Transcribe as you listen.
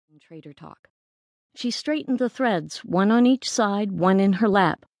trader talk. She straightened the threads, one on each side, one in her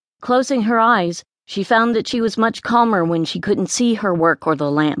lap. Closing her eyes, she found that she was much calmer when she couldn't see her work or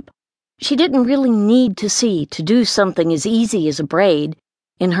the lamp. She didn't really need to see to do something as easy as a braid.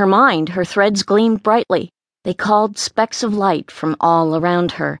 In her mind, her threads gleamed brightly. They called specks of light from all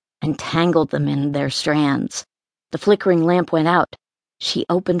around her and tangled them in their strands. The flickering lamp went out. She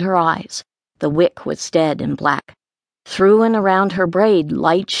opened her eyes. The wick was dead and black. Through and around her braid,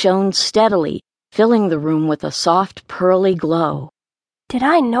 light shone steadily, filling the room with a soft, pearly glow. Did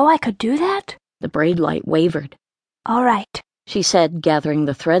I know I could do that? The braid light wavered. All right, She said, gathering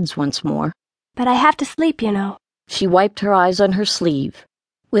the threads once more. but I have to sleep, you know. She wiped her eyes on her sleeve.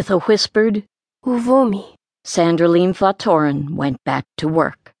 With a whispered, Uvumi. Sandry Fatoran went back to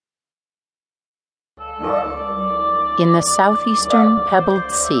work. In the southeastern pebbled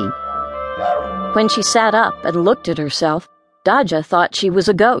sea. When she sat up and looked at herself, Daja thought she was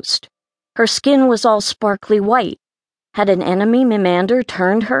a ghost. Her skin was all sparkly white. Had an enemy Mimander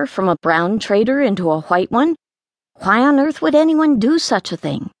turned her from a brown trader into a white one? Why on earth would anyone do such a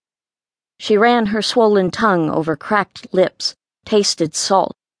thing? She ran her swollen tongue over cracked lips, tasted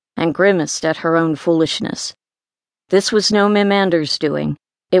salt, and grimaced at her own foolishness. This was no Mimander's doing.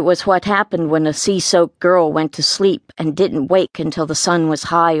 It was what happened when a sea-soaked girl went to sleep and didn't wake until the sun was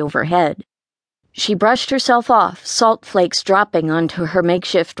high overhead. She brushed herself off, salt flakes dropping onto her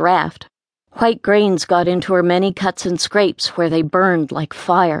makeshift raft. White grains got into her many cuts and scrapes where they burned like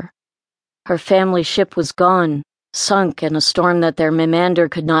fire. Her family ship was gone, sunk in a storm that their Mimander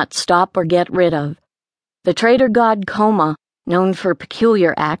could not stop or get rid of. The trader god Koma, known for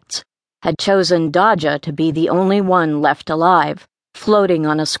peculiar acts, had chosen Daja to be the only one left alive, floating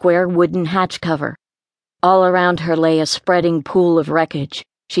on a square wooden hatch cover. All around her lay a spreading pool of wreckage.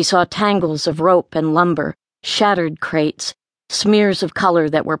 She saw tangles of rope and lumber, shattered crates, smears of color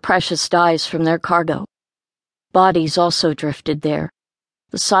that were precious dyes from their cargo. Bodies also drifted there,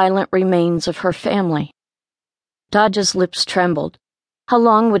 the silent remains of her family. Daja's lips trembled. How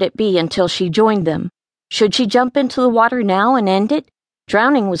long would it be until she joined them? Should she jump into the water now and end it?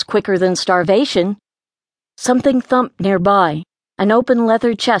 Drowning was quicker than starvation. Something thumped nearby. An open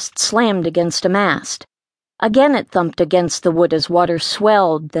leather chest slammed against a mast. Again it thumped against the wood as water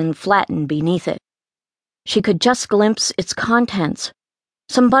swelled, then flattened beneath it. She could just glimpse its contents.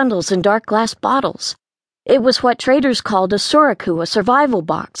 Some bundles in dark glass bottles. It was what traders called a suraku, a survival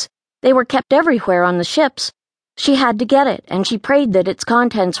box. They were kept everywhere on the ships. She had to get it, and she prayed that its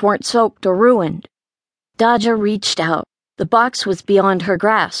contents weren't soaked or ruined. Daja reached out. The box was beyond her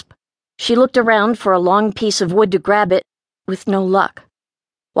grasp. She looked around for a long piece of wood to grab it, with no luck.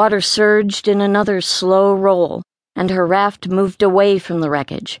 Water surged in another slow roll, and her raft moved away from the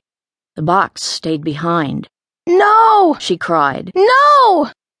wreckage. The box stayed behind. No! She cried. No!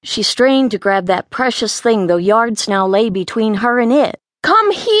 She strained to grab that precious thing, though yards now lay between her and it.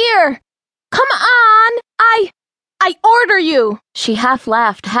 Come here! Come on! I order you! She half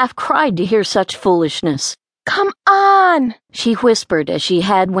laughed, half cried to hear such foolishness. Come on! She whispered as she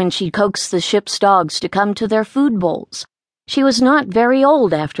had when she coaxed the ship's dogs to come to their food bowls. She was not very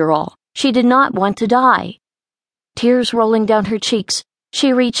old, after all. She did not want to die. Tears rolling down her cheeks,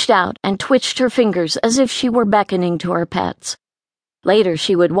 she reached out and twitched her fingers as if she were beckoning to her pets. Later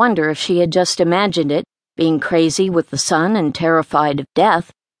she would wonder if she had just imagined it, being crazy with the sun and terrified of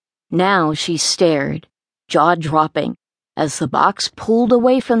death. Now she stared, jaw dropping, as the box pulled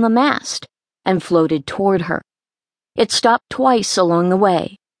away from the mast and floated toward her. It stopped twice along the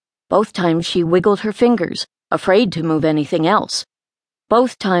way. Both times she wiggled her fingers, afraid to move anything else.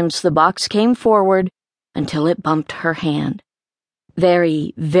 Both times the box came forward until it bumped her hand.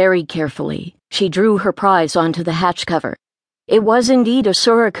 Very, very carefully, she drew her prize onto the hatch cover. It was indeed a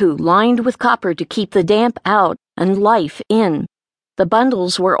suraku lined with copper to keep the damp out and life in. The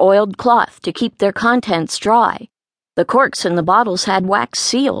bundles were oiled cloth to keep their contents dry. The corks in the bottles had wax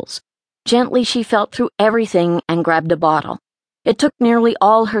seals. Gently she felt through everything and grabbed a bottle. It took nearly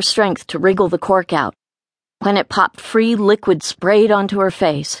all her strength to wriggle the cork out. When it popped free, liquid sprayed onto her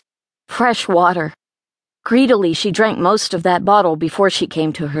face. Fresh water. Greedily she drank most of that bottle before she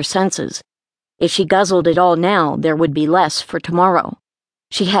came to her senses. If she guzzled it all now, there would be less for tomorrow.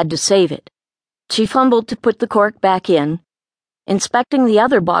 She had to save it. She fumbled to put the cork back in. Inspecting the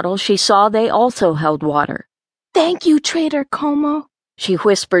other bottles, she saw they also held water. Thank you, Trader Como, she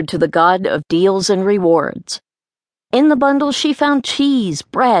whispered to the god of deals and rewards. In the bundles she found cheese,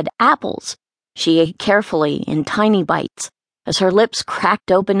 bread, apples. She ate carefully in tiny bites, as her lips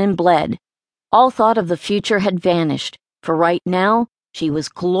cracked open and bled. All thought of the future had vanished, for right now she was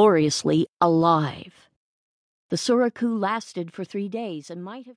gloriously alive. The suraku lasted for 3 days and might have